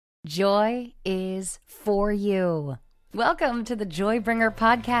Joy is for you. Welcome to the Joybringer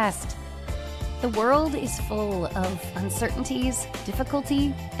podcast. The world is full of uncertainties,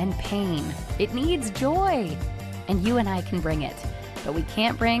 difficulty, and pain. It needs joy, and you and I can bring it, but we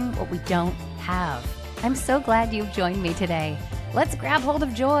can't bring what we don't have. I'm so glad you've joined me today. Let's grab hold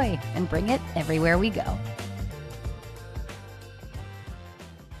of joy and bring it everywhere we go.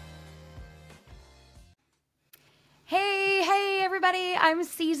 Hey, everybody. I'm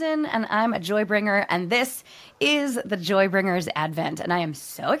Season, and I'm a Joybringer, and this is the Joybringers Advent, and I am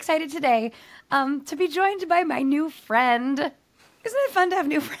so excited today to be joined by my new friend. Isn't it fun to have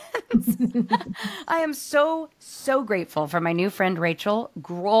new friends? I am so grateful for my new friend, Rachel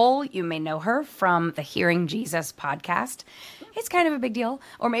Grohl. You may know her from the Hearing Jesus podcast. It's kind of a big deal.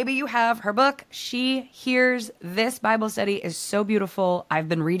 Or maybe you have her book, She Hears This Bible Study is so beautiful. I've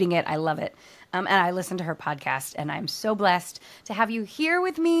been reading it. I love it. And I listen to her podcast, and I'm so blessed to have you here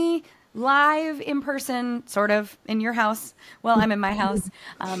with me live in person, sort of in your house while I'm in my house.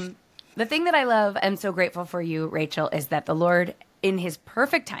 The thing that I love and so grateful for you, Rachel, is that the Lord, in his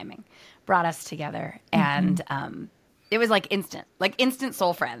perfect timing, brought us together. And it was like instant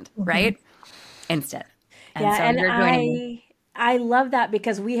soul friend, right? Instant. And yeah, so and you're joining me. I love that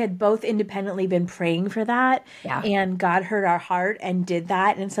because we had both independently been praying for that, and God heard our heart and did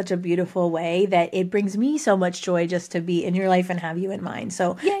that in such a beautiful way that it brings me so much joy just to be in your life and have you in mine.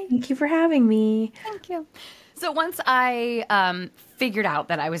 So Yay. Thank you for having me. Thank you. So once I figured out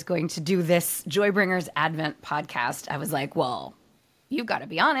that I was going to do this Joybringers Advent podcast, I was like, well, you've got to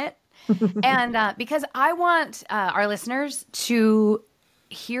be on it. And because I want our listeners to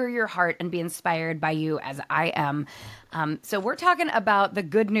hear your heart and be inspired by you as I am. So we're talking about the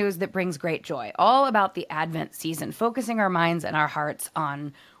good news that brings great joy, all about the Advent season, focusing our minds and our hearts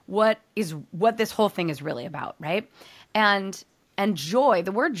on what this whole thing is really about, right? And joy,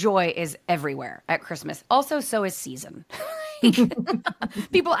 the word joy is everywhere at Christmas. Also, so is season.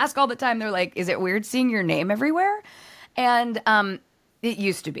 People ask all the time, they're like, is it weird seeing your name everywhere? And it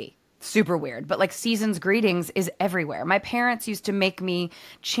used to be super weird, but like Season's greetings is everywhere. My parents used to make me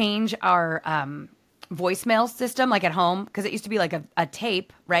change our voicemail system, like at home, because it used to be like a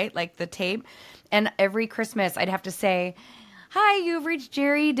tape, right? Like the tape. And every Christmas I'd have to say, hi, you've reached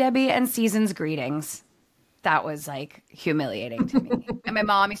Jerry, Debbie, and Season's greetings. That was like humiliating to me. And my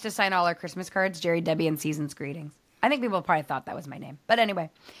mom used to sign all our Christmas cards, Jerry, Debbie, and Season's greetings. I think people probably thought that was my name. But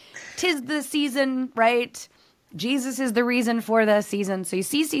anyway, 'tis the season, right? Jesus is the reason for the season. So you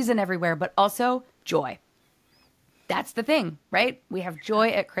see season everywhere, but also joy. That's the thing, right? We have joy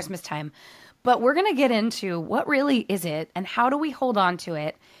at Christmas time. But we're going to get into what really is it and how do we hold on to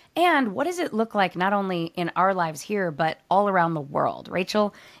it? And what does it look like not only in our lives here, but all around the world?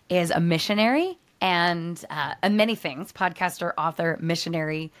 Rachel is a missionary and many things, podcaster, author,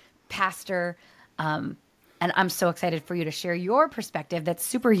 missionary, pastor. And I'm so excited for you to share your perspective that's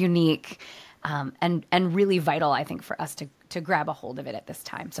super unique and really vital, I think, for us to grab a hold of it at this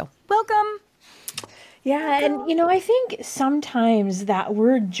time. So welcome. Yeah, and I think sometimes that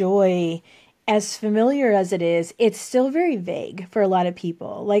word joy, as familiar as it is, it's still very vague for a lot of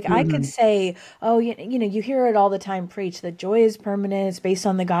people. Like I could say, oh, you hear it all the time preached that joy is permanent, it's based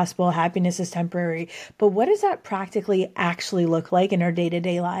on the gospel, happiness is temporary. But what does that practically actually look like in our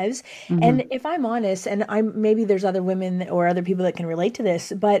day-to-day lives? And if I'm honest, and maybe there's other women or other people that can relate to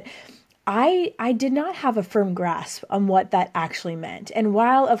this, but I did not have a firm grasp on what that actually meant. And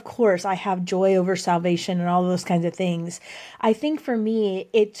while, of course, I have joy over salvation and all those kinds of things, I think for me,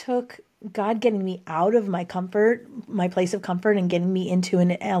 it took God getting me out of my comfort, my place of comfort, and getting me into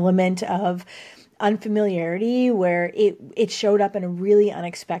an element of unfamiliarity where it showed up in a really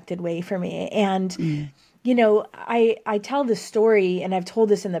unexpected way for me. And, I tell this story, and I've told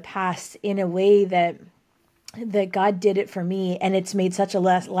this in the past in a way that God did it for me, and it's made such a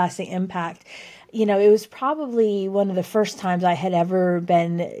lasting impact. It was probably one of the first times I had ever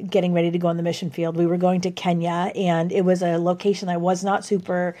been getting ready to go on the mission field. We were going to Kenya, and it was a location I was not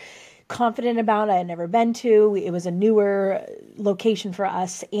super confident about. I had never been to. It was a newer location for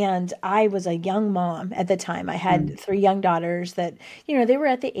us, and I was a young mom at the time. I had 3 young daughters that, they were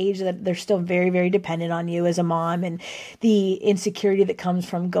at the age that they're still very, very dependent on you as a mom, and the insecurity that comes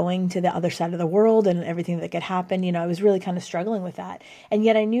from going to the other side of the world and everything that could happen. I was really kind of struggling with that, and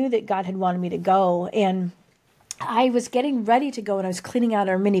yet I knew that God had wanted me to go. And I was getting ready to go and I was cleaning out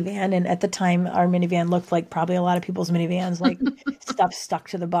our minivan. And at the time, our minivan looked like probably a lot of people's minivans, like stuff stuck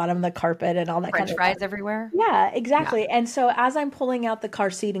to the bottom of the carpet and all that kind French of stuff. fries everywhere. Yeah, Yeah. exactly. And so as I'm pulling out the car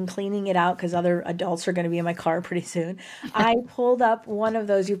seat and cleaning it out, because other adults are going to be in my car pretty soon, I pulled up one of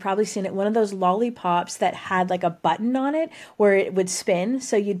those, you've probably seen it, one of those lollipops that had like a button on it where it would spin.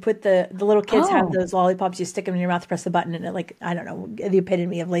 So you'd put the little kids have Oh, those lollipops, you stick them in your mouth, press the button, and it like, I don't know, the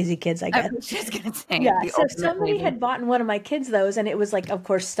epitome of lazy kids, I I guess. was just gonna say Yeah, the so ultimate somebody lazy. had bought one of my kids those, and it was like, of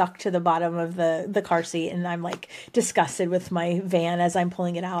course, stuck to the bottom of the car seat, and I'm like disgusted with my van as I'm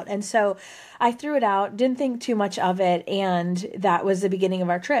pulling it out, and so I threw it out, didn't think too much of it, and that was the beginning of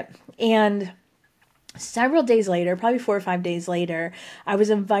our trip. And several days later, probably 4 or 5 days later, I was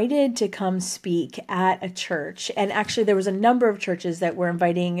invited to come speak at a church. And actually, there was a number of churches that were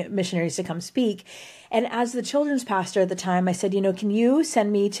inviting missionaries to come speak. And as the children's pastor at the time, I said, can you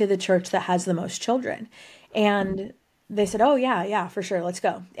send me to the church that has the most children? And they said, oh, yeah, yeah, for sure. Let's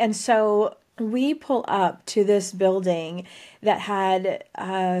go. And so we pull up to this building that had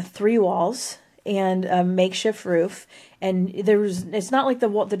 3 walls and a makeshift roof. And it's not like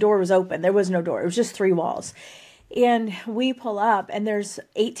the door was open. There was no door. It was just 3 walls. And we pull up and there's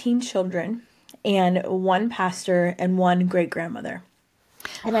 18 children and one pastor and one great grandmother.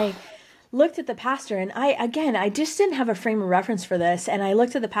 And I looked at the pastor and I just didn't have a frame of reference for this. And I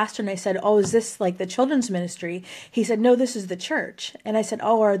looked at the pastor and I said, oh, is this like the children's ministry? He said, no, this is the church. And I said,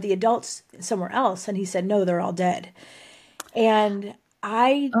 oh, are the adults somewhere else? And he said, no, they're all dead. And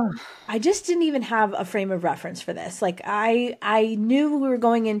I Oh, I just didn't even have a frame of reference for this. Like I knew we were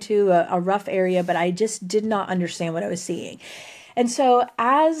going into a rough area, but I just did not understand what I was seeing. And so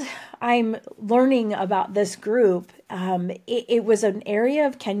as I'm learning about this group, it was an area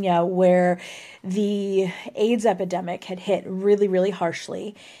of Kenya where the AIDS epidemic had hit really, really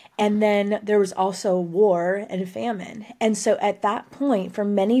harshly. And then there was also war and famine. And so at that point, for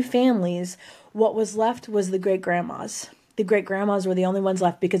many families, what was left was the great grandmas. The great grandmas were the only ones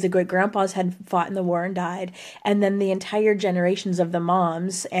left because the great grandpas had fought in the war and died. And then the entire generations of the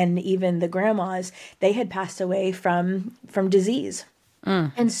moms and even the grandmas, they had passed away from disease.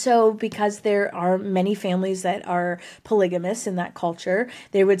 And so, because there are many families that are polygamous in that culture,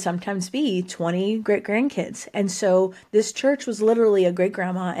 there would sometimes be 20 great grandkids. And so, this church was literally a great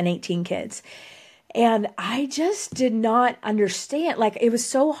grandma and 18 kids. And I just did not understand. Like, it was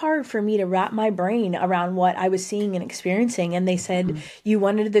so hard for me to wrap my brain around what I was seeing and experiencing. And they said, you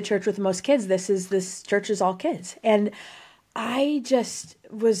wanted the church with the most kids. This church is all kids. And I just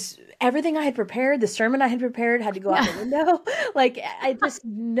was everything I had prepared, the sermon I had prepared had to go out the window. Like I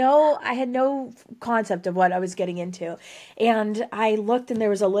had no concept of what I was getting into. And I looked and there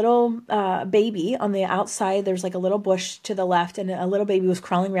was a little baby on the outside. There's like a little bush to the left and a little baby was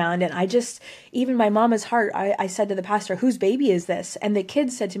crawling around. And I just, even my mama's heart, I said to the pastor, whose baby is this? And the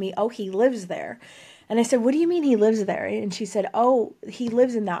kid said to me, oh, he lives there. And I said, what do you mean he lives there? And she said, oh, he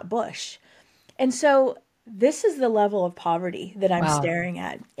lives in that bush. And so this is the level of poverty that I'm wow. staring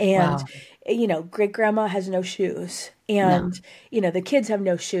at. And, Wow. great grandma has no shoes. No. And, the kids have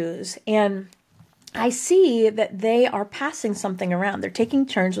no shoes. And I see that they are passing something around. They're taking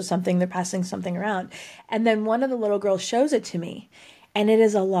turns with something, they're passing something around. And then one of the little girls shows it to me. And it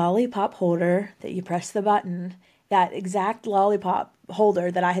is a lollipop holder that you press the button, that exact lollipop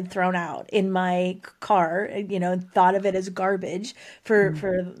holder that I had thrown out in my car, thought of it as garbage for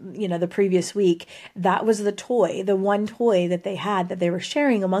the previous week. That was the toy, the one toy that they had that they were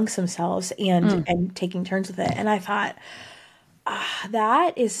sharing amongst themselves and taking turns with it. And I thought,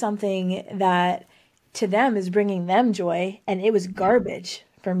 that is something that to them is bringing them joy, and it was garbage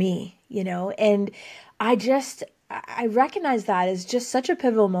for me, and I recognize that as just such a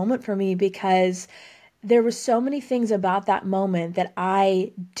pivotal moment for me because there were so many things about that moment that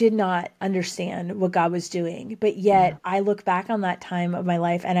I did not understand what God was doing. But yet I look back on that time of my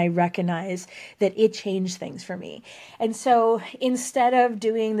life and I recognize that it changed things for me. And so instead of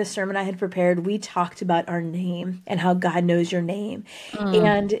doing the sermon I had prepared, we talked about our name and how God knows your name. Mm,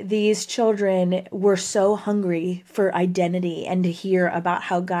 And these children were so hungry for identity and to hear about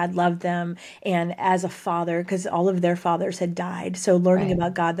how God loved them and as a father, because all of their fathers had died. So learning right.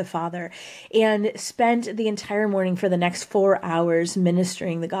 about God the Father, and spent the entire morning for the next 4 hours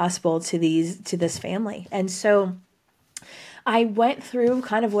ministering the gospel to this family. And so I went through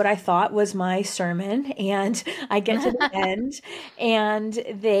kind of what I thought was my sermon, and I get to the end, and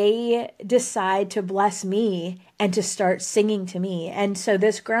they decide to bless me and to start singing to me. And so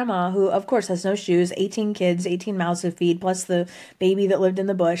this grandma, who of course has no shoes, 18 kids, 18 mouths to feed, plus the baby that lived in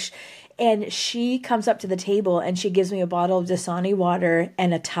the bush, And she comes up to the table and she gives me a bottle of Dasani water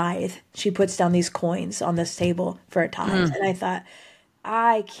and a tithe. She puts down these coins on this table for a tithe. And I thought,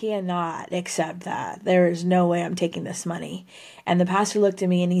 I cannot accept that. There is no way I'm taking this money. And the pastor looked at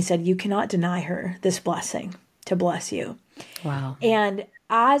me and he said, you cannot deny her this blessing to bless you. Wow. And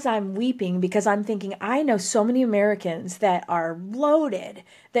as I'm weeping, because I'm thinking, I know so many Americans that are loaded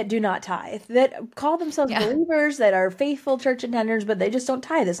that do not tithe, that call themselves believers, that are faithful church attenders, but they just don't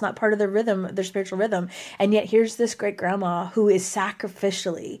tithe. It's not part of their rhythm, their spiritual rhythm. And yet here's this great grandma who is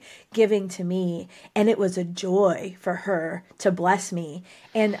sacrificially giving to me. And it was a joy for her to bless me.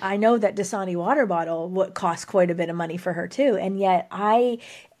 And I know that Dasani water bottle would cost quite a bit of money for her too. And yet I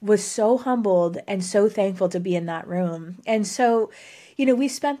was so humbled and so thankful to be in that room. And so, we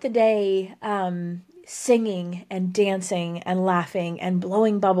spent the day singing and dancing and laughing and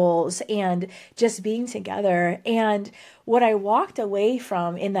blowing bubbles and just being together. And what I walked away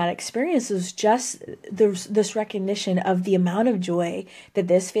from in that experience was just this recognition of the amount of joy that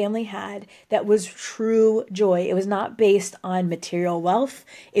this family had that was true joy. It was not based on material wealth.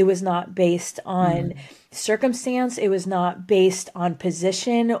 It was not based on circumstance. It was not based on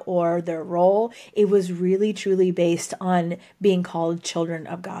position or their role. It was really, truly based on being called children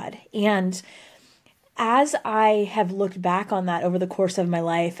of God. And as I have looked back on that over the course of my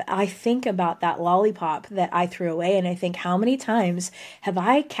life, I think about that lollipop that I threw away. And I think, how many times have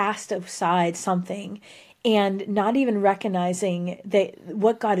I cast aside something and not even recognizing that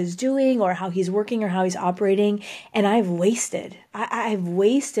what God is doing or how he's working or how he's operating. And I've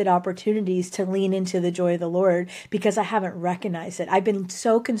wasted opportunities to lean into the joy of the Lord because I haven't recognized it. I've been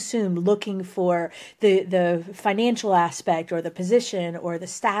so consumed looking for the financial aspect or the position or the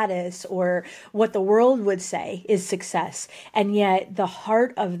status or what the world would say is success. And yet the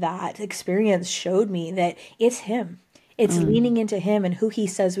heart of that experience showed me that it's him. It's leaning into him and who he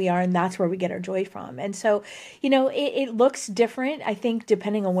says we are, and that's where we get our joy from. And so, it looks different, I think,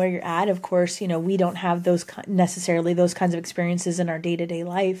 depending on where you're at. Of course, we don't have necessarily those kinds of experiences in our day-to-day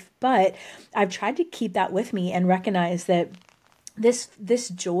life, but I've tried to keep that with me and recognize that this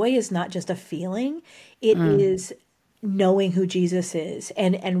joy is not just a feeling. It is knowing who Jesus is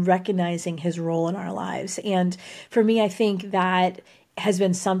and recognizing his role in our lives. And for me, I think that has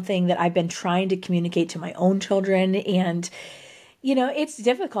been something that I've been trying to communicate to my own children. And, it's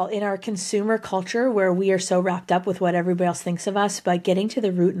difficult in our consumer culture where we are so wrapped up with what everybody else thinks of us, but getting to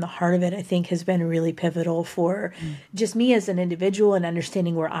the root and the heart of it, I think, has been really pivotal for just me as an individual and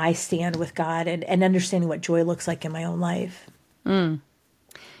understanding where I stand with God and understanding what joy looks like in my own life.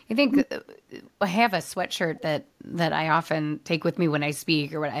 I think I have a sweatshirt that I often take with me when I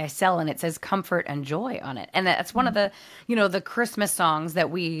speak or when I sell, and it says comfort and joy on it. And that's one of the, the Christmas songs that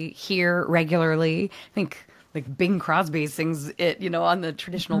we hear regularly. I think like Bing Crosby sings it, on the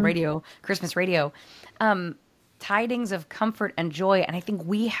traditional radio, Christmas radio. Tidings of comfort and joy. And I think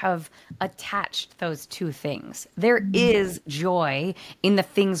we have attached those two things. There is joy in the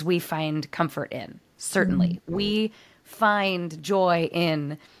things we find comfort in. Certainly. We find joy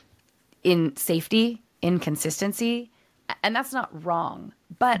in safety, in consistency, and that's not wrong.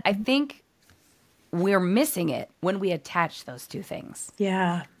 But I think we're missing it when we attach those two things.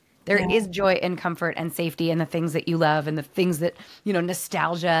 Yeah. There is joy and comfort and safety in the things that you love and the things that,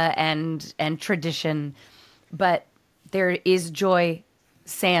 nostalgia and tradition, but there is joy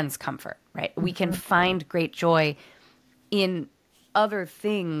sans comfort, right? We can find great joy in other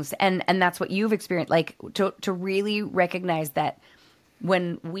things, and that's what you've experienced, like to really recognize that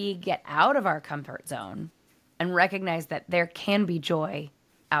when we get out of our comfort zone and recognize that there can be joy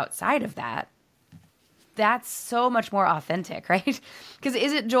outside of that, that's so much more authentic, right? Because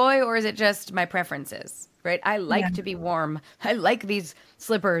is it joy or is it just my preferences, right? I like to be warm. I like these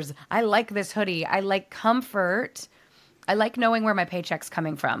slippers. I like this hoodie. I like comfort. I like knowing where my paycheck's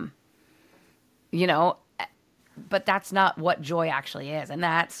coming from, but that's not what joy actually is. And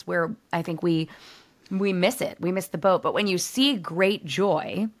that's where I think we miss it. We miss the boat. But when you see great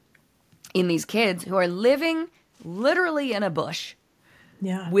joy in these kids who are living literally in a bush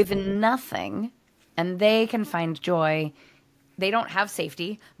with nothing, and they can find joy, they don't have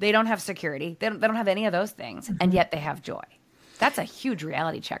safety, they don't have security, they don't have any of those things, and yet they have joy. That's a huge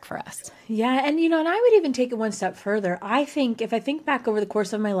reality check for us. Yeah. And, and I would even take it one step further. I think if I think back over the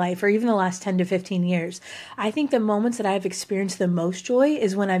course of my life or even the last 10 to 15 years, I think the moments that I've experienced the most joy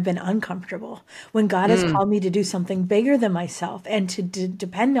is when I've been uncomfortable, when God has called me to do something bigger than myself and to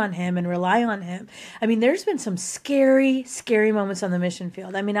depend on him and rely on him. I mean, there's been some scary, scary moments on the mission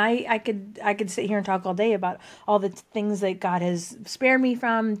field. I mean, I could sit here and talk all day about all the things that God has spared me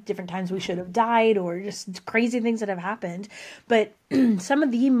from, different times we should have died or just crazy things that have happened. But some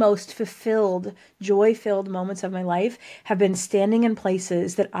of the most fulfilled, joy-filled moments of my life have been standing in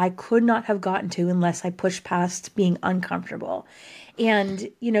places that I could not have gotten to unless I pushed past being uncomfortable. And,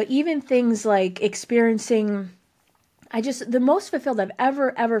 even things like experiencing the most fulfilled I've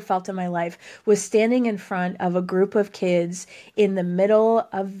ever felt in my life was standing in front of a group of kids in the middle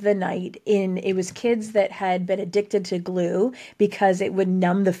of the night. It was kids that had been addicted to glue because it would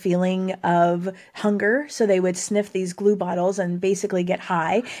numb the feeling of hunger. So they would sniff these glue bottles and basically get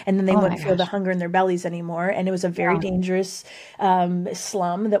high, and then they wouldn't feel the hunger in their bellies anymore. And it was a very dangerous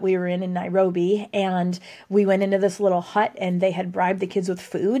slum that we were in Nairobi. And we went into this little hut, and they had bribed the kids with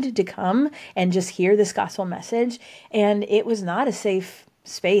food to come and just hear this gospel message. And it was not a safe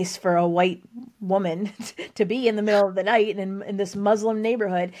space for a white woman to be in the middle of the night in this Muslim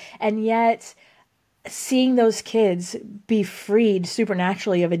neighborhood. And yet seeing those kids be freed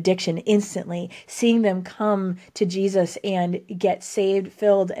supernaturally of addiction instantly, seeing them come to Jesus and get saved,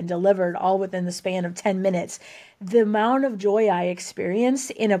 filled, and delivered all within the span of 10 minutes, the amount of joy I experienced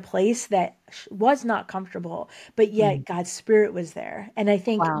in a place that was not comfortable, but yet God's Spirit was there. And I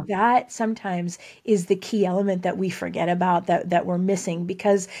think that sometimes is the key element that we forget about, that we're missing,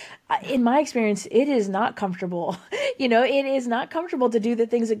 because in my experience, it is not comfortable. It is not comfortable to do the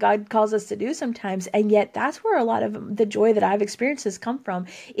things that God calls us to do sometimes. And yet that's where a lot of the joy that I've experienced has come from,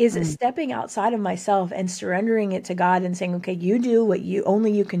 is stepping outside of myself and surrendering it to God and saying, okay, you do what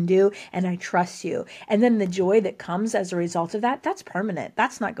only you can do, and I trust you. And then the joy that comes as a result of that, that's permanent.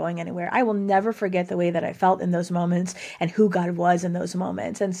 That's not going anywhere. I will never forget the way that I felt in those moments and who God was in those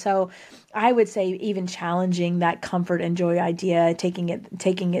moments. And so I would say even challenging that comfort and joy idea, taking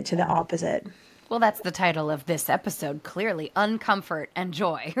it to the opposite. Well, that's the title of this episode, clearly, Uncomfort and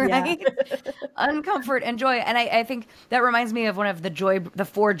Joy, right? Yeah. Uncomfort and joy. And I think that reminds me of one of the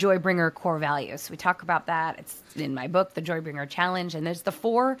 4 Joybringer core values. We talk about that. It's in my book, The Joybringer Challenge. And there's the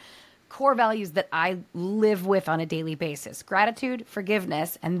 4 core values that I live with on a daily basis: gratitude,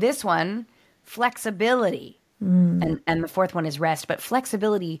 forgiveness, and this one, flexibility. And the 4th one is rest, but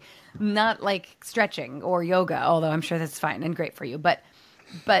flexibility, not like stretching or yoga, although I'm sure that's fine and great for you. But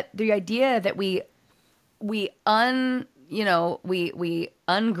the idea that we ungrip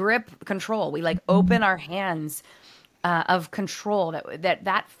control, we open our hands of control,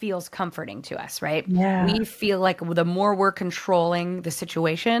 that feels comforting to us, right? Yeah. We feel like the more we're controlling the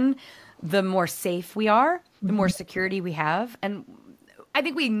situation, the more safe we are, the more security we have. And I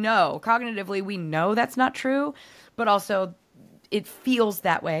think cognitively we know that's not true, but also it feels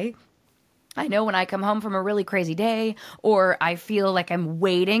that way. I know when I come home from a really crazy day, or I feel like I'm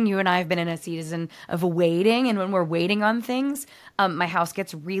waiting. You and I have been in a season of waiting, and when we're waiting on things, my house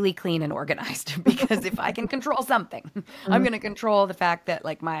gets really clean and organized, because if I can control something, I'm going to control the fact that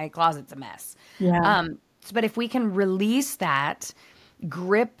my closet's a mess. Yeah. But if we can release that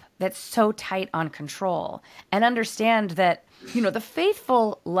grip that's so tight on control and understand that, the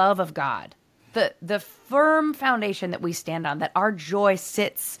faithful love of God, the firm foundation that we stand on, that our joy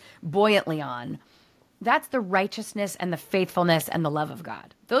sits buoyantly on, that's the righteousness and the faithfulness and the love of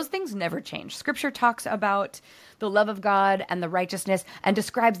God. Those things never change. Scripture talks about the love of God and the righteousness and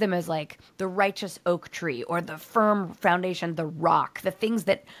describes them as the righteous oak tree, or the firm foundation, the rock, the things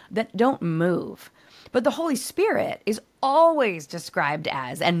that don't move. But the Holy Spirit is always described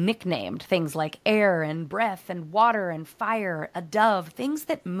as and nicknamed things like air and breath and water and fire, a dove, things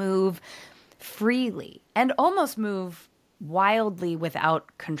that move freely and almost move wildly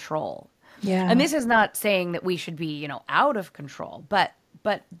without control. Yeah. And this is not saying that we should be, out of control, but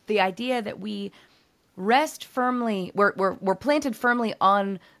the idea that we rest firmly, we're planted firmly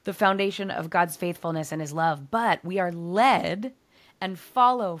on the foundation of God's faithfulness and his love, but we are led and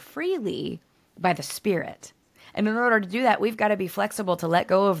follow freely by the Spirit. And in order to do that, we've got to be flexible to let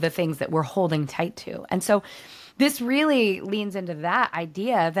go of the things that we're holding tight to. And so this really leans into that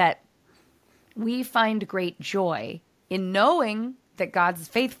idea that we find great joy in knowing that God's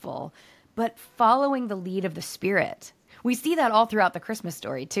faithful, but following the lead of the Spirit. We see that all throughout the Christmas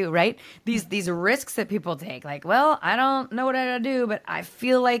story too, right? These risks that people take, well, I don't know what I gotta do, but I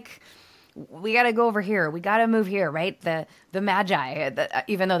feel like we got to go over here. We got to move here, right? The Magi,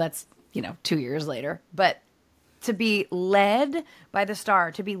 even though that's, 2 years later, but to be led by the star,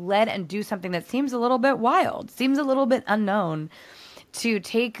 to be led and do something that seems a little bit wild, seems a little bit unknown, to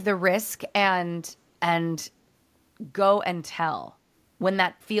take the risk and go and tell when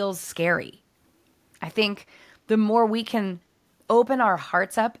that feels scary. I think the more we can open our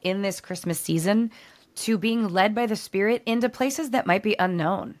hearts up in this Christmas season to being led by the Spirit into places that might be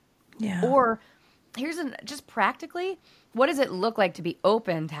unknown, yeah, or just practically, what does it look like to be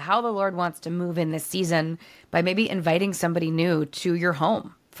open to how the Lord wants to move in this season by maybe inviting somebody new to your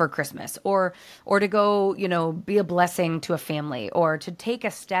home for Christmas, or to go, be a blessing to a family, or to take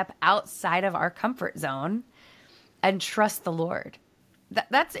a step outside of our comfort zone and trust the Lord.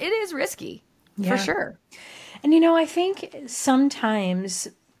 It is risky, for sure. And I think sometimes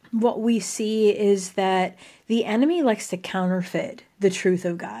what we see is that the enemy likes to counterfeit the truth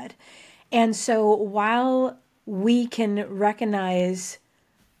of God. And so while we can recognize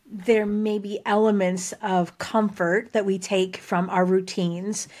there may be elements of comfort that we take from our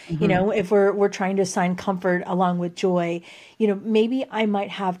routines, if we're trying to assign comfort along with joy, maybe I might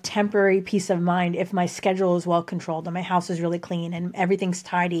have temporary peace of mind if my schedule is well controlled and my house is really clean and everything's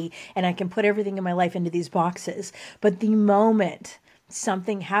tidy and I can put everything in my life into these boxes. But the moment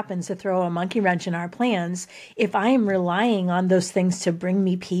something happens to throw a monkey wrench in our plans, if I am relying on those things to bring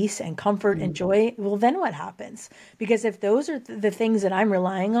me peace and comfort and joy, well, then what happens? Because if those are the things that I'm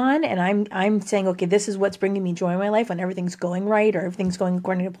relying on, and I'm saying, okay, this is what's bringing me joy in my life when everything's going right or everything's going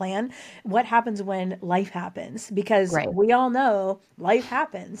according to plan, what happens when life happens? Because we all know life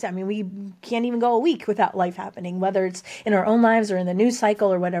happens. I mean, we can't even go a week without life happening, whether it's in our own lives or in the news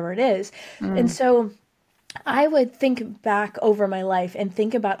cycle or whatever it is. And so I would think back over my life and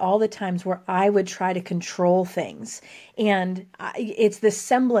think about all the times where I would try to control things. And it's the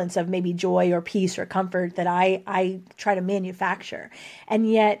semblance of maybe joy or peace or comfort that I try to manufacture. And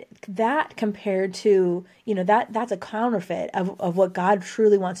yet that compared to, that's a counterfeit of what God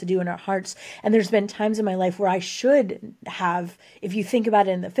truly wants to do in our hearts. And there's been times in my life where I should have, if you think about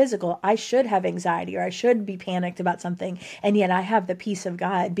it in the physical, I should have anxiety or I should be panicked about something. And yet I have the peace of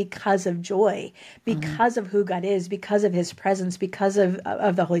God because of joy, because of who God is, because of his presence, because of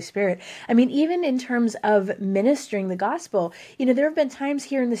the Holy Spirit. I mean, even in terms of ministering the gospel, there have been times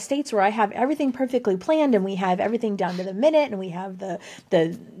here in the States where I have everything perfectly planned and we have everything down to the minute and we have the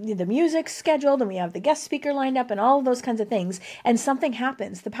music scheduled and we have the guest speaker lined up and all of those kinds of things. And something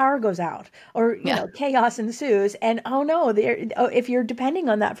happens, the power goes out or, chaos ensues. And oh no, if you're depending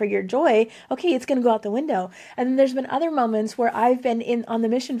on that for your joy, okay, it's going to go out the window. And then there's been other moments where I've been on the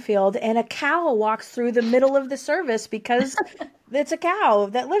mission field and a cow walks through the middle of the service because it's a cow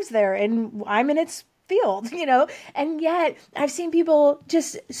that lives there and I'm in its field, and yet I've seen people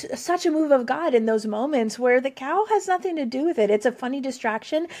just such a move of God in those moments where the cow has nothing to do with it. It's a funny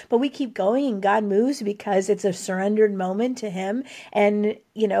distraction, but we keep going and God moves because it's a surrendered moment to him. And,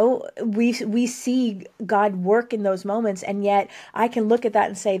 we see God work in those moments. And yet I can look at that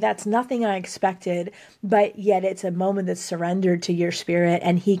and say, that's nothing I expected, but yet it's a moment that's surrendered to your spirit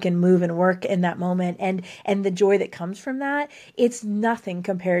and he can move and work in that moment. And the joy that comes from that, it's nothing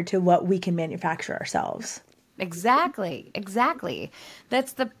compared to what we can manufacture ourselves. Exactly.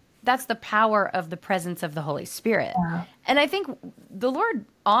 That's the power of the presence of the Holy Spirit. Yeah. And I think the Lord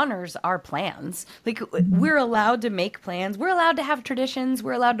honors our plans. Like we're allowed to make plans. We're allowed to have traditions.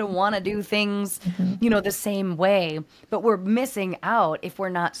 We're allowed to want to do things, the same way, but we're missing out if we're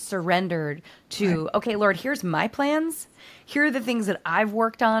not surrendered to, okay, Lord, here's my plans. Here are the things that I've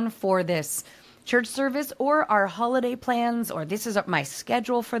worked on for this church service or our holiday plans, or this is my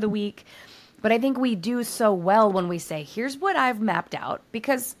schedule for the week. But I think we do so well when we say, here's what I've mapped out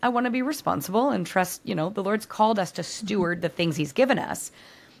because I want to be responsible and trust, the Lord's called us to steward the things he's given us.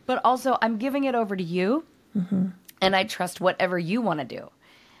 But also I'm giving it over to you and I trust whatever you want to do.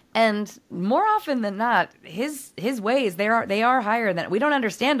 And more often than not, his ways, they are higher than we don't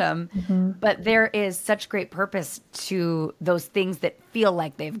understand them, but there is such great purpose to those things that feel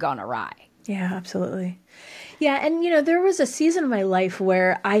like they've gone awry. Yeah, absolutely. Yeah. And, there was a season of my life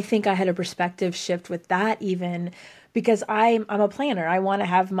where I think I had a perspective shift with that even because I'm a planner. I want to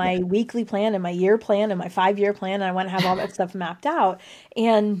have my weekly plan and my year plan and my 5-year plan. And I want to have all that stuff mapped out.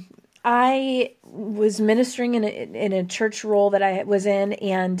 And I was ministering in a church role that I was in,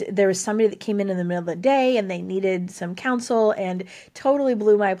 and there was somebody that came in the middle of the day and they needed some counsel and totally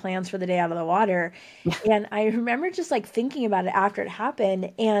blew my plans for the day out of the water. And I remember just like thinking about it after it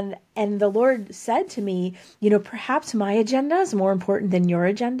happened, and the Lord said to me, perhaps my agenda is more important than your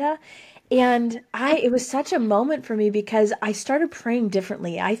agenda. And it was such a moment for me because I started praying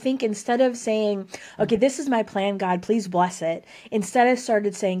differently. I think instead of saying, okay, this is my plan, God, please bless it. Instead, I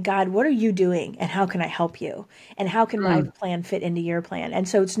started saying, God, what are you doing? And how can I help you? And how can my plan fit into your plan? And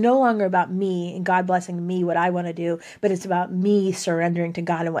so it's no longer about me and God blessing me, what I want to do, but it's about me surrendering to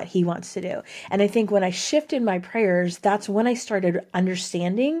God and what he wants to do. And I think when I shifted my prayers, that's when I started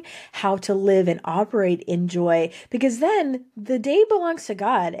understanding how to live and operate in joy, because then the day belongs to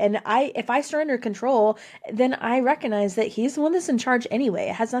God. And if I surrender control, then I recognize that he's the one that's in charge anyway.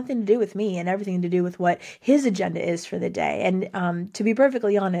 It has nothing to do with me and everything to do with what his agenda is for the day. And to be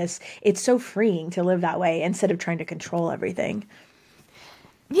perfectly honest, it's so freeing to live that way instead of trying to control everything.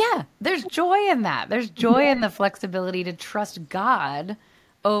 Yeah, there's joy in that. There's joy in the flexibility to trust God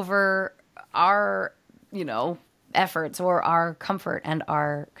over our, efforts or our comfort and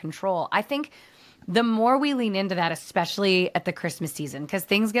our control. I think the more we lean into that, especially at the Christmas season, because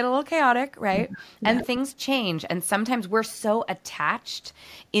things get a little chaotic, right? And things change. And sometimes we're so attached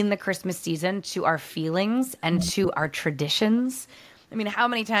in the Christmas season to our feelings and to our traditions. I mean, how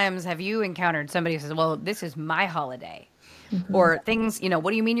many times have you encountered somebody who says, well, this is my holiday? Or things,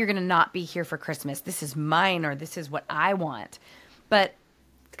 what do you mean you're going to not be here for Christmas? This is mine, or this is what I want. But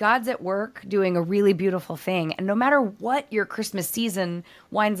God's at work doing a really beautiful thing. And no matter what your Christmas season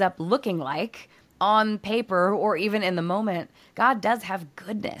winds up looking like on paper or even in the moment, God does have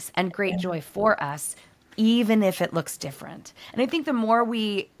goodness and great joy for us, even if it looks different. And I think the more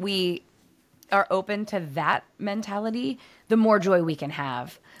we are open to that mentality, the more joy we can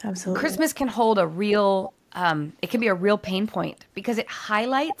have. Absolutely. Christmas can hold a real it can be a real pain point because it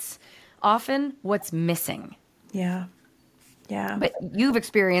highlights often what's missing. Yeah. Yeah. But you've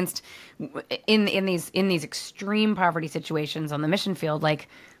experienced in these extreme poverty situations on the mission field, like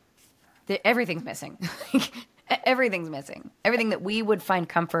everything's missing. Everything's missing. Everything that we would find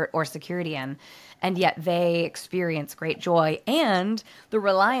comfort or security in. And yet they experience great joy and the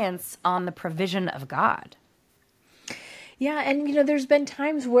reliance on the provision of God. Yeah. And, there's been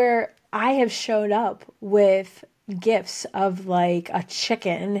times where I have showed up with gifts of like a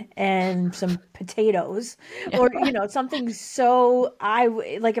chicken and some potatoes or, something. So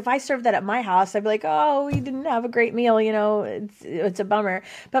like if I served that at my house, I'd be like, oh, we didn't have a great meal. It's a bummer.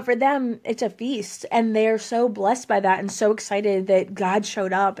 But for them, it's a feast and they're so blessed by that and so excited that God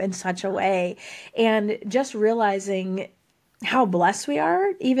showed up in such a way. And just realizing how blessed we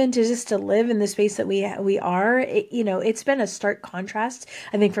are, even to live in the space that we are. It's been a stark contrast,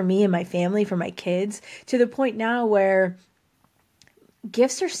 I think, for me and my family, for my kids, to the point now where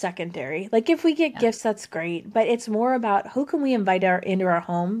gifts are secondary. Like if we get gifts, that's great, but it's more about who can we invite into our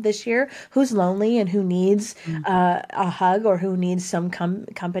home this year, who's lonely and who needs a hug or who needs some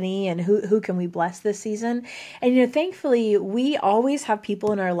company, and who can we bless this season. And thankfully we always have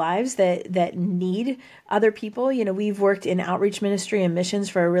people in our lives that need other people. We've worked in outreach ministry and missions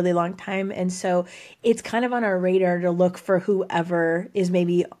for a really long time, and so it's kind of on our radar to look for whoever is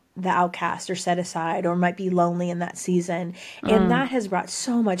maybe the outcast or set aside or might be lonely in that season. And that has brought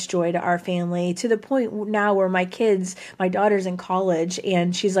so much joy to our family, to the point now where my daughter's in college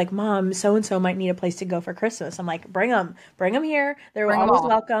and she's like, Mom, so-and-so might need a place to go for Christmas. I'm like, bring them here. They're always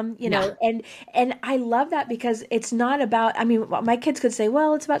welcome, and I love that because it's not about, my kids could say,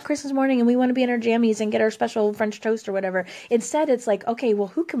 well, it's about Christmas morning and we want to be in our jammies and get our special French toast or whatever. Instead, it's like, okay, well,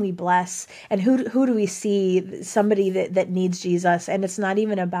 who can we bless and who do we see, somebody that needs Jesus? And it's not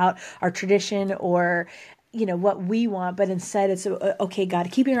even about our tradition or what we want, but instead it's okay,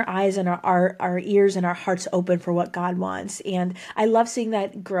 God, keeping our eyes and our ears and our hearts open for what God wants. And I love seeing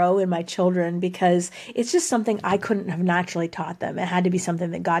that grow in my children because it's just something I couldn't have naturally taught them. It had to be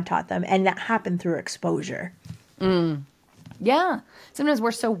something that God taught them, and that happened through exposure. Yeah. Sometimes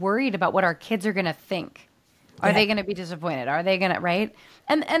we're so worried about what our kids are going to think. Are they going to be disappointed? Are they going to, right?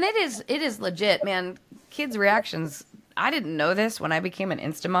 And it is legit, man. Kids' reactions. I didn't know this when I became an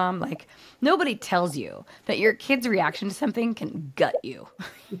Instamom. Like, nobody tells you that your kid's reaction to something can gut you.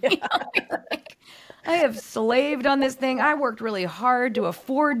 Like, I have slaved on this thing. I worked really hard to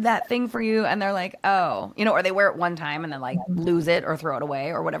afford that thing for you. And they're like, oh, or they wear it one time and then like lose it or throw it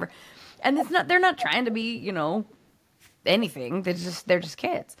away or whatever. And they're not trying to be, anything. They're just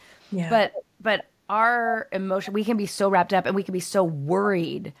kids. Yeah. But our emotion, we can be so wrapped up and we can be so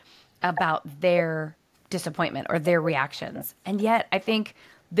worried about their disappointment or their reactions. And yet I think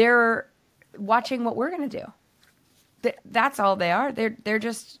they're watching what we're going to do. That's all they are. They're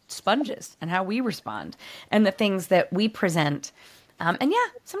just sponges and how we respond and the things that we present. And yeah,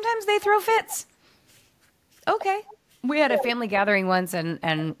 sometimes they throw fits. Okay. We had a family gathering once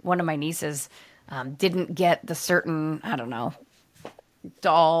and one of my nieces didn't get the certain, I don't know,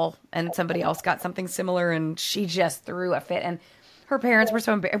 doll, and somebody else got something similar and she just threw a fit and her parents were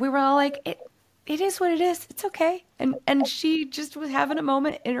so embarrassed. We were all like, it is what it is. It's okay. And she just was having a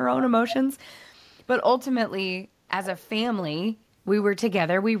moment in her own emotions. But ultimately, as a family, we were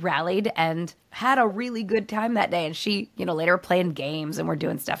together, we rallied and had a really good time that day. And she, later playing games and we're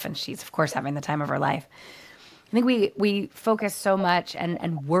doing stuff. And she's, of course, having the time of her life. I think we focus so much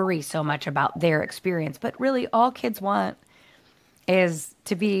and worry so much about their experience. But really, all kids want is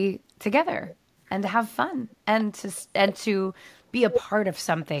to be together and to have fun and to be a part of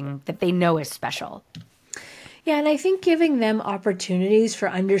something that they know is special. Yeah, and I think giving them opportunities for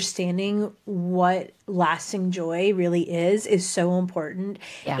understanding what lasting joy really is so important.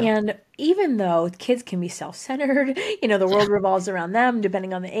 Yeah. And even though kids can be self-centered, the world revolves around them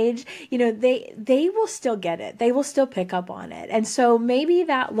depending on the age, they will still get it. They will still pick up on it. And so maybe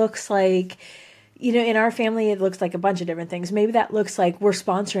that looks like in our family, it looks like a bunch of different things. Maybe that looks like we're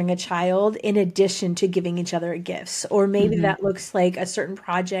sponsoring a child in addition to giving each other gifts. Or maybe that looks like a certain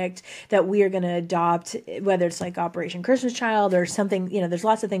project that we are going to adopt, whether it's like Operation Christmas Child or something. There's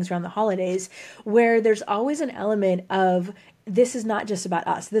lots of things around the holidays where there's always an element of this is not just about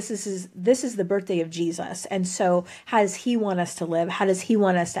us. This is the birthday of Jesus. And so how does he want us to live? How does he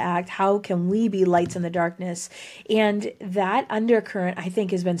want us to act? How can we be lights in the darkness? And that undercurrent, I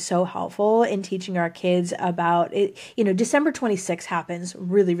think, has been so helpful in teaching our kids about it. December 26th happens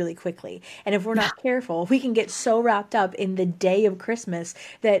really, really quickly. And if we're not careful, we can get so wrapped up in the day of Christmas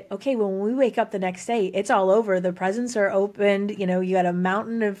that, okay, when we wake up the next day, it's all over. The presents are opened. You got a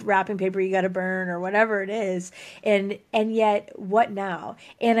mountain of wrapping paper you got to burn or whatever it is. And yet, what now?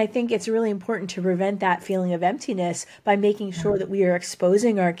 And I think it's really important to prevent that feeling of emptiness by making sure that we are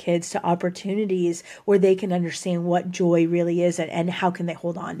exposing our kids to opportunities where they can understand what joy really is and how can they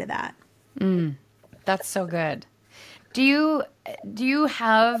hold on to that. That's so good. Do you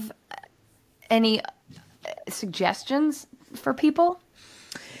have any suggestions for people?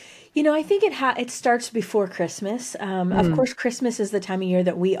 I think it starts before Christmas. Of course, Christmas is the time of year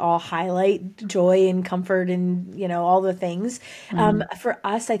that we all highlight joy and comfort and, all the things. For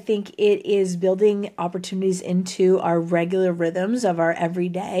us, I think it is building opportunities into our regular rhythms of our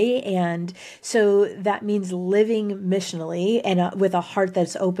everyday. And so that means living missionally and with a heart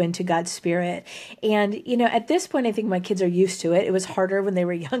that's open to God's Spirit. And, at this point, I think my kids are used to it. It was harder when they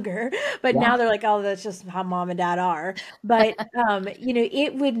were younger, but now they're like, oh, that's just how mom and dad are. But,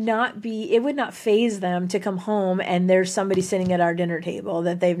 it would not faze them to come home and there's somebody sitting at our dinner table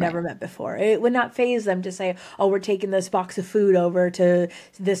that they've never met before. It would not faze them to say, oh, we're taking this box of food over to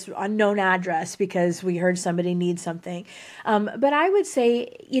this unknown address because we heard somebody needs something. But I would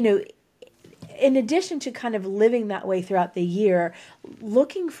say, in addition to kind of living that way throughout the year,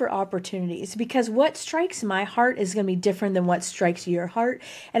 looking for opportunities, because what strikes my heart is going to be different than what strikes your heart.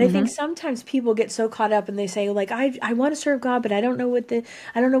 And I think sometimes people get so caught up and they say, like, I want to serve God, but I don't know what to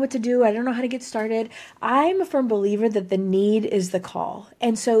do. I don't know how to get started. I'm a firm believer that the need is the call.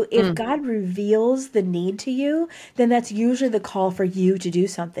 And so if God reveals the need to you, then that's usually the call for you to do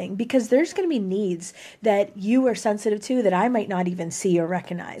something, because there's going to be needs that you are sensitive to that I might not even see or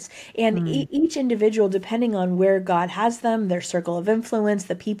recognize. And each individual, depending on where God has them, their circle of influence,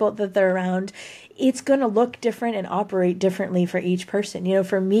 the people that they're around, it's going to look different and operate differently for each person.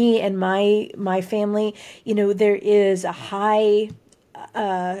 For me and my family, there is a high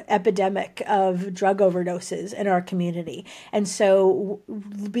epidemic of drug overdoses in our community. And so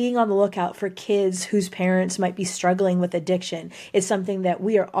being on the lookout for kids whose parents might be struggling with addiction is something that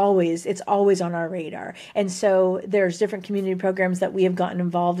it's always on our radar. And so there's different community programs that we have gotten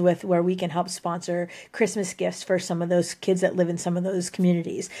involved with where we can help sponsor Christmas gifts for some of those kids that live in some of those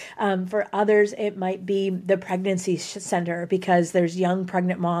communities. For others, it might be the pregnancy center, because there's young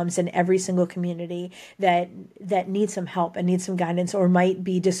pregnant moms in every single community that need some help and need some guidance, or might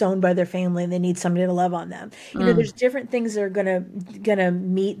be disowned by their family and they need somebody to love on them. There's different things that are gonna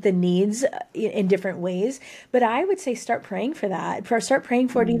meet the needs in different ways. But I would say start praying for that. Start praying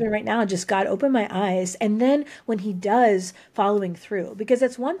for it even right now. Just, God, open my eyes. And then when he does, following through. Because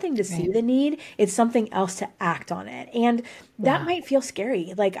it's one thing to see the need. It's something else to act on it. And that might feel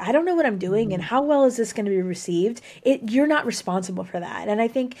scary. Like, I don't know what I'm doing and how well is this going to be received? You're not responsible for that. And I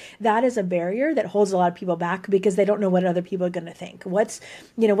think that is a barrier that holds a lot of people back, because they don't know what other people are going to think. What's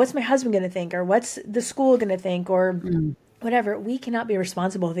my husband going to think, or what's the school going to think, or whatever. We cannot be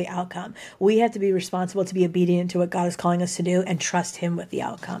responsible for the outcome. We have to be responsible to be obedient to what God is calling us to do and trust him with the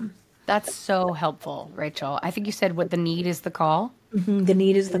outcome. That's so helpful, Rachel. I think you said what the need is the call. The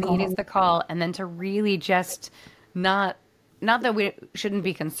need is the call. The need is the call. And then to really just not that we shouldn't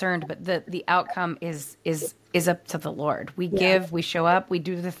be concerned, but the outcome is up to the Lord. We give, we show up, we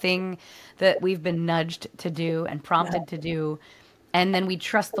do the thing that we've been nudged to do and prompted to do. And then we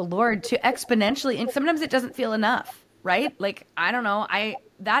trust the Lord to exponentially, and sometimes it doesn't feel enough, right? Like, I don't know,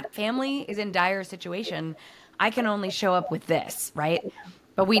 that family is in dire situation. I can only show up with this, right?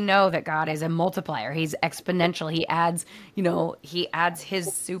 But we know that God is a multiplier. He's exponential. He adds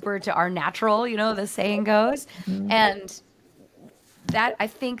his super to our natural, the saying goes. And that, I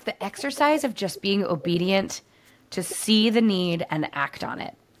think, the exercise of just being obedient to see the need and act on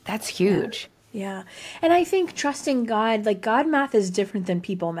it That's huge. Yeah. And I think trusting God, like God math is different than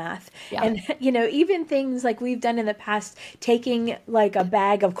people math. Yeah. And, even things like we've done in the past, taking like a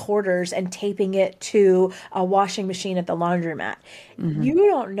bag of quarters and taping it to a washing machine at the laundromat. You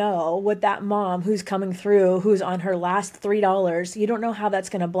don't know what that mom who's coming through, who's on her last $3, you don't know how that's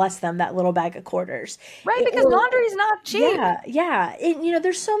going to bless them, that little bag of quarters. Right, because laundry is not cheap. Yeah, yeah. And,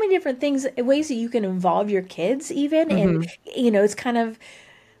 there's so many different things, ways that you can involve your kids even. And, it's kind of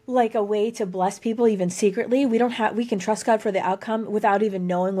like a way to bless people even secretly. We can trust God for the outcome without even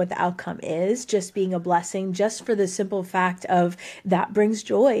knowing what the outcome is, just being a blessing, just for the simple fact of that brings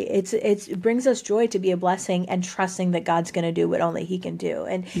joy. It brings us joy to be a blessing and trusting that God's going to do what only he can do.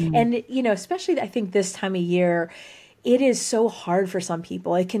 And especially I think this time of year, it is so hard for some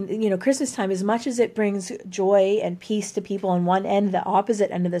people. It can, Christmas time, as much as it brings joy and peace to people on one end, the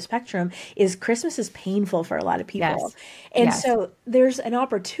opposite end of the spectrum is Christmas is painful for a lot of people. Yes. And so there's an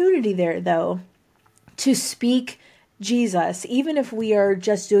opportunity there, though, to speak Jesus, even if we are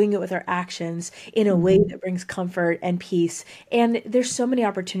just doing it with our actions in a way that brings comfort and peace. And there's so many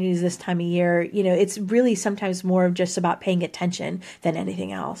opportunities this time of year. It's really sometimes more of just about paying attention than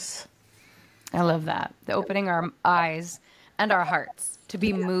anything else. I love that. The opening our eyes and our hearts to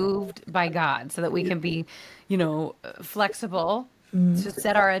be moved by God so that we can be, flexible to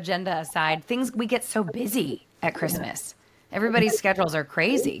set our agenda aside. We get so busy at Christmas. Everybody's schedules are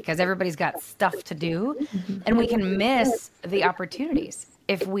crazy because everybody's got stuff to do, and we can miss the opportunities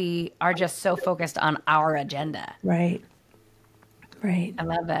if we are just so focused on our agenda. Right. Right. I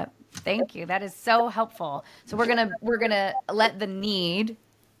love it. Thank you. That is so helpful. So we're gonna let the need,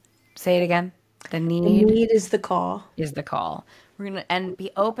 say it again. The need is the call. Is the call. We're going to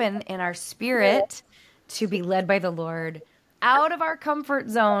be open in our spirit to be led by the Lord out of our comfort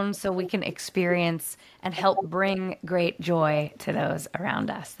zone so we can experience and help bring great joy to those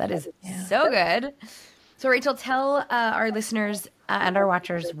around us. That is so good. So Rachel, tell our listeners and our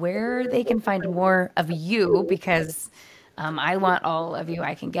watchers where they can find more of you, because I want all of you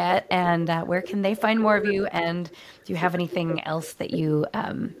I can get. And where can they find more of you? And do you have anything else that you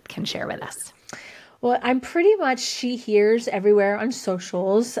can share with us? Well, I'm pretty much She Hears everywhere on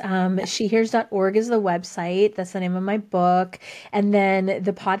socials. Shehears.org is the website. That's the name of my book. And then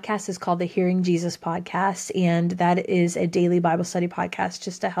the podcast is called the Hearing Jesus Podcast. And that is a daily Bible study podcast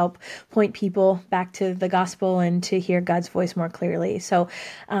just to help point people back to the gospel and to hear God's voice more clearly. So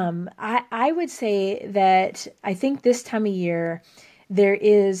I would say that I think this time of year, there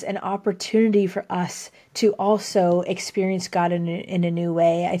is an opportunity for us to also experience God in a new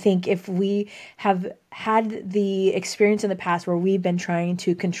way. I think if we have had the experience in the past where we've been trying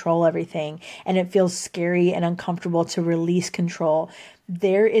to control everything and it feels scary and uncomfortable to release control,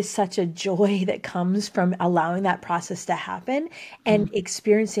 there is such a joy that comes from allowing that process to happen and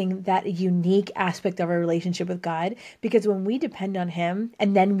experiencing that unique aspect of our relationship with God. Because when we depend on him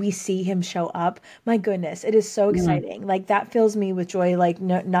and then we see him show up, my goodness, it is so exciting. Like that fills me with joy like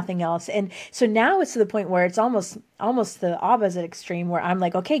nothing else. And so now it's to the point where it's almost the opposite extreme where I'm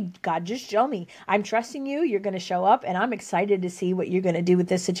like, okay, God, just show me. I'm trusting you. You're going to show up and I'm excited to see what you're going to do with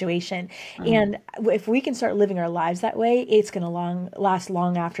this situation. And if we can start living our lives that way, it's going to last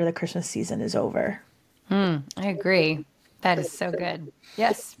long after the Christmas season is over. I agree. That is so good.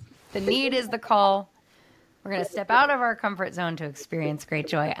 Yes. The need is the call. We're going to step out of our comfort zone to experience great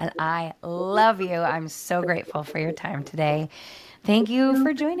joy. And I love you. I'm so grateful for your time today. Thank you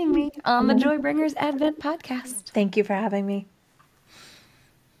for joining me on the Joy Bringers Advent Podcast. Thank you for having me.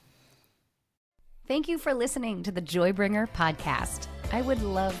 Thank you for listening to the Joy Bringer Podcast. I would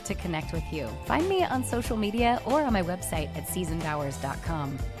love to connect with you. Find me on social media or on my website at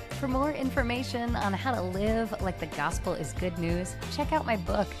seasonbowers.com. For more information on how to live like the gospel is good news, check out my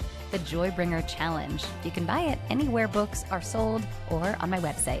book, The Joy Bringer Challenge. You can buy it anywhere books are sold or on my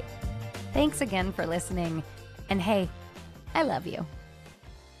website. Thanks again for listening. And hey, I love you.